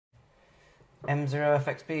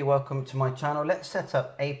M0FXB, welcome to my channel. Let's set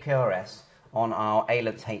up Aprs on our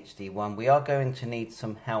Ailunce HD-1. We are going to need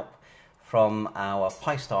some help from our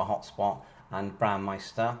Pi-Star hotspot and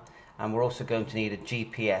Brandmeister, and we're also going to need a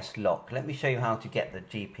GPS lock. Let me show you how to get the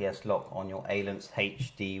GPS lock on your Ailunce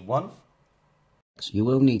HD-1. You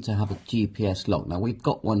will need to have a GPS lock. Now we've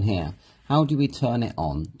got one here. How do we turn it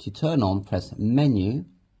on? To turn on, press Menu,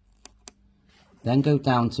 then go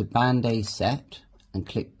down to Band A Set and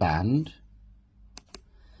click Band.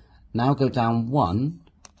 Now go down one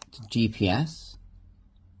to GPS,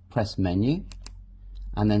 press Menu,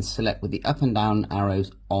 and then select with the up and down arrows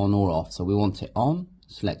on or off. So we want it on,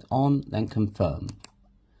 select on, then confirm.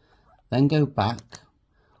 Then go back.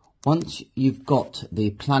 Once you've got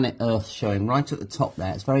the planet Earth showing right at the top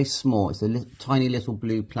there, it's very small, it's a tiny little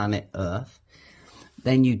blue planet Earth,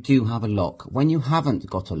 then you do have a lock. When you haven't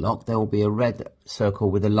got a lock, there will be a red circle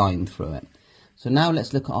with a line through it. So now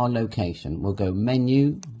let's look at our location. We'll go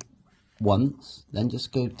Menu once, then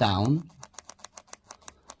just go down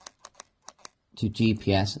to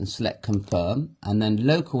GPS and select confirm, and then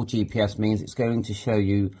local GPS means it's going to show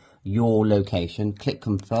you your location. Click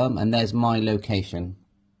confirm, and there's my location.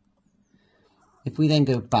 If we then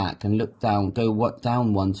go back and look down,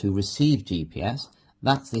 down one to receive GPS,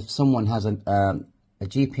 that's if someone has a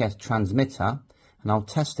GPS transmitter, and I'll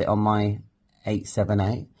test it on my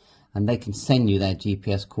 878, and they can send you their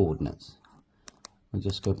GPS coordinates. We'll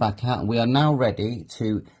just go back out, and we are now ready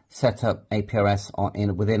to set up Aprs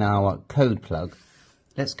within our code plug.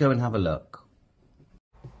 Let's go and have a look.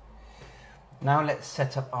 Now let's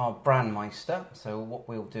set up our Brandmeister. So what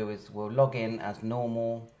we'll do is we'll log in as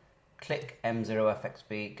normal, click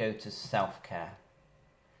M0FXB, go to self-care.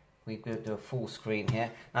 We go do a full screen here.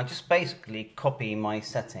 Now just basically copy my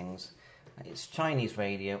settings. It's Chinese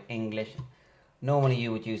radio, English. Normally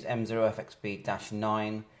you would use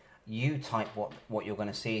M0FXB-9. You type what you're going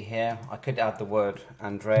to see here. I could add the word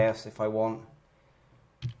Andreas if I want,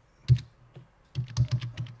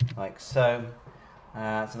 like so.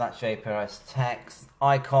 So that's Aprs text.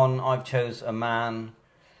 Icon, I've chose a man.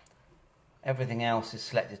 Everything else is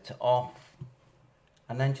selected to off,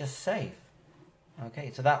 and then just save.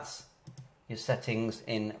 Okay, so that's your settings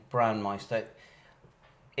in Brandmeister.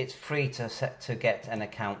 It's free to get an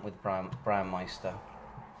account with Brandmeister.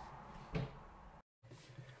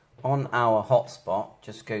 On our hotspot,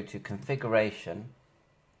 just go to configuration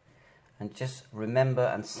and just remember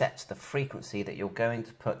and set the frequency that you're going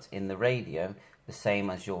to put in the radio the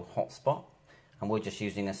same as your hotspot, and we're just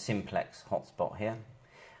using a simplex hotspot here.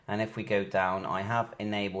 And if we go down, I have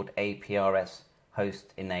enabled Aprs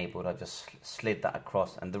host enabled. I just slid that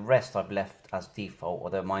across, and the rest I've left as default,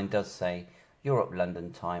 although mine does say Europe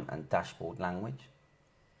London time and dashboard language.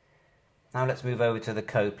 Now let's move over to the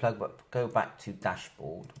code plug, but go back to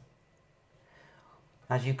dashboard.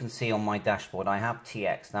 As you can see on my dashboard, I have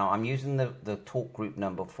TX. Now I'm using the talk group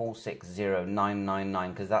number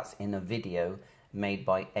 460999 because that's in a video made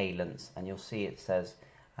by Ailunce, and you'll see it says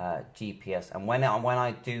GPS. And when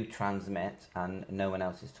I do transmit, and no one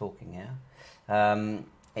else is talking here,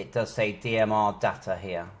 it does say DMR data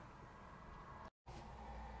here.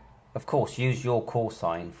 Of course, use your call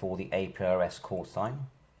sign for the Aprs call sign.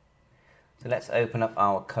 So let's open up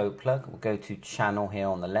our code plug. We'll go to channel here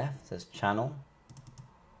on the left. There's channel.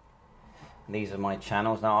 These are my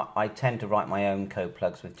channels. Now I tend to write my own code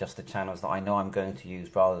plugs with just the channels that I know I'm going to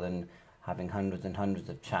use rather than having hundreds and hundreds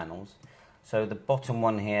of channels. So the bottom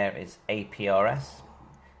one here is Aprs.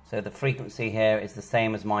 So the frequency here is the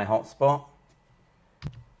same as my hotspot.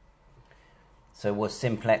 So we're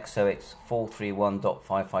simplex, so it's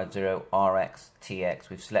 431.550 RX TX.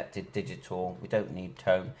 We've selected digital. We don't need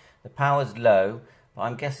tone. The power's low, but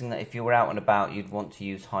I'm guessing that if you were out and about, you'd want to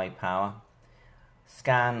use high power.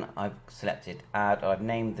 Scan, I've selected add. I've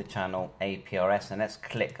named the channel Aprs, and let's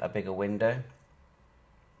click a bigger window.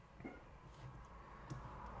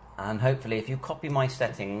 And hopefully if you copy my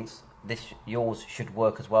settings, yours should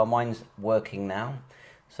work as well. Mine's working now.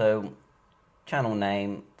 So channel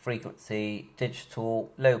name, frequency,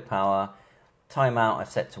 digital, low power, timeout I've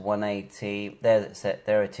set to 180.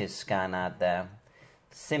 There it is, scan add there.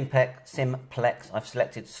 Simplex, I've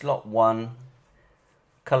selected slot 1,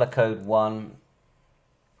 color code 1.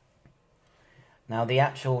 Now the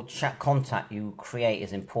actual chat contact you create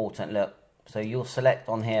is important. Look, so you'll select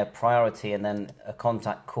on here priority and then a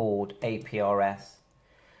contact called Aprs.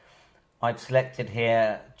 I've selected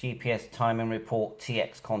here GPS timing report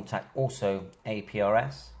TX contact, also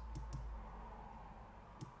Aprs.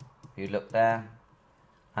 You look there,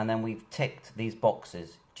 and then we've ticked these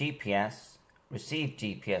boxes: GPS, receive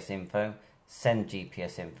GPS info, send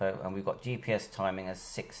GPS info, and we've got GPS timing as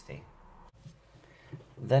 60.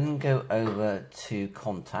 Then go over to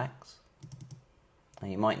contacts. And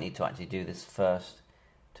you might need to actually do this first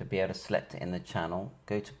to be able to select it in the channel.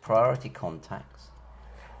 Go to priority contacts.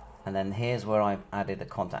 And then here's where I've added a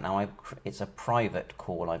contact. Now it's a private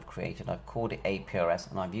call I've created. I've called it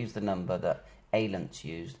APRS and I've used the number that Ailunce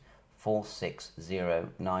used,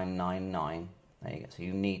 460999. There you go. So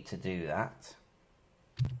you need to do that.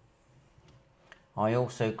 I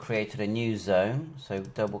also created a new zone. So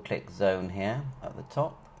double click zone here at the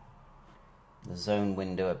top. The zone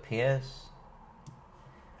window appears.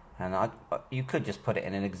 And you could just put it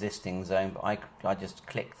in an existing zone, but I just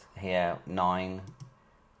clicked here 9.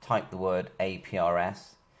 Type the word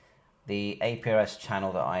APRS. The APRS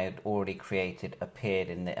channel that I had already created appeared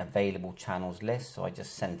in the available channels list, so I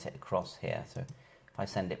just sent it across here. So if I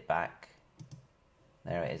send it back,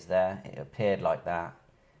 there it is there. It appeared like that.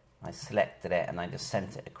 I selected it and I just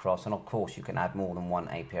sent it across. And of course you can add more than one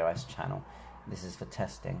APRS channel. This is for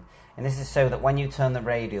testing. And this is so that when you turn the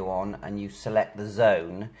radio on and you select the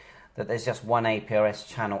zone, that there's just one APRS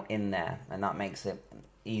channel in there, and that makes it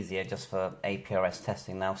easier just for APRS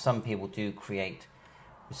testing. Now some people do create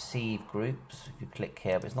receive groups, if you click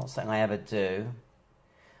here, but it's not something I ever do,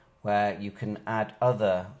 where you can add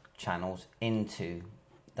other channels into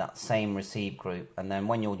that same receive group, and then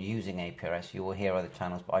when you're using APRS you will hear other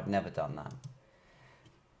channels, but I've never done that.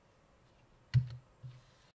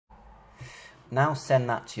 Now send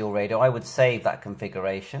that to your radio. I would save that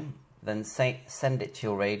configuration, then send it to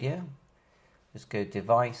your radio. Just go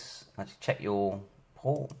device, actually check your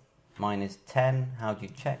port. Mine is 10. How do you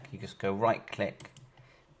check? You just go right click,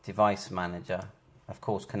 device manager, of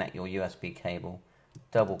course connect your USB cable,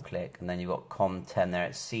 double click, and then you've got COM10 there,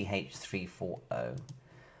 it's CH340,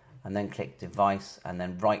 and then click device and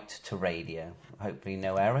then write to radio. Hopefully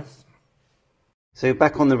no errors. So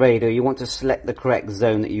back on the radio, you want to select the correct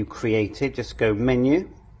zone that you created. Just go menu,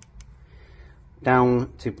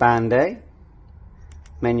 down to band A,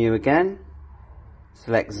 menu again,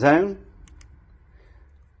 select zone,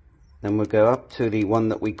 then we'll go up to the one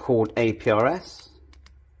that we called APRS,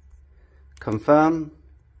 confirm,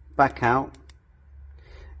 back out.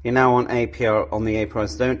 You're now on the APRS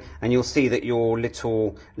zone, and you'll see that your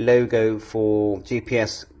little logo for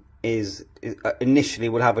GPS is initially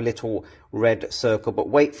will have a little red circle, but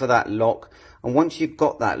wait for that lock, and once you've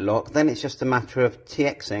got that lock, then it's just a matter of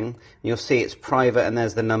TXing. You'll see it's private and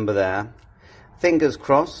there's the number there. Fingers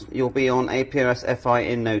crossed you'll be on APRS FI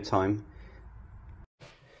in no time.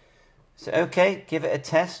 So okay, give it a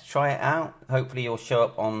test, try it out. Hopefully you'll show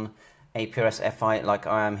up on APRS FI like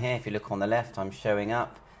I am here. If you look on the left, I'm showing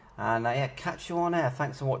up. And yeah, catch you on air.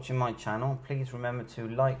 Thanks for watching my channel. Please remember to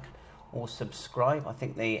like or subscribe. I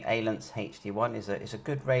think the Ailunce HD-1 is a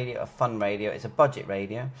good radio, a fun radio. It's a budget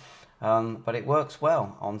radio, but it works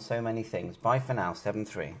well on so many things. Bye for now,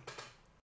 7-3.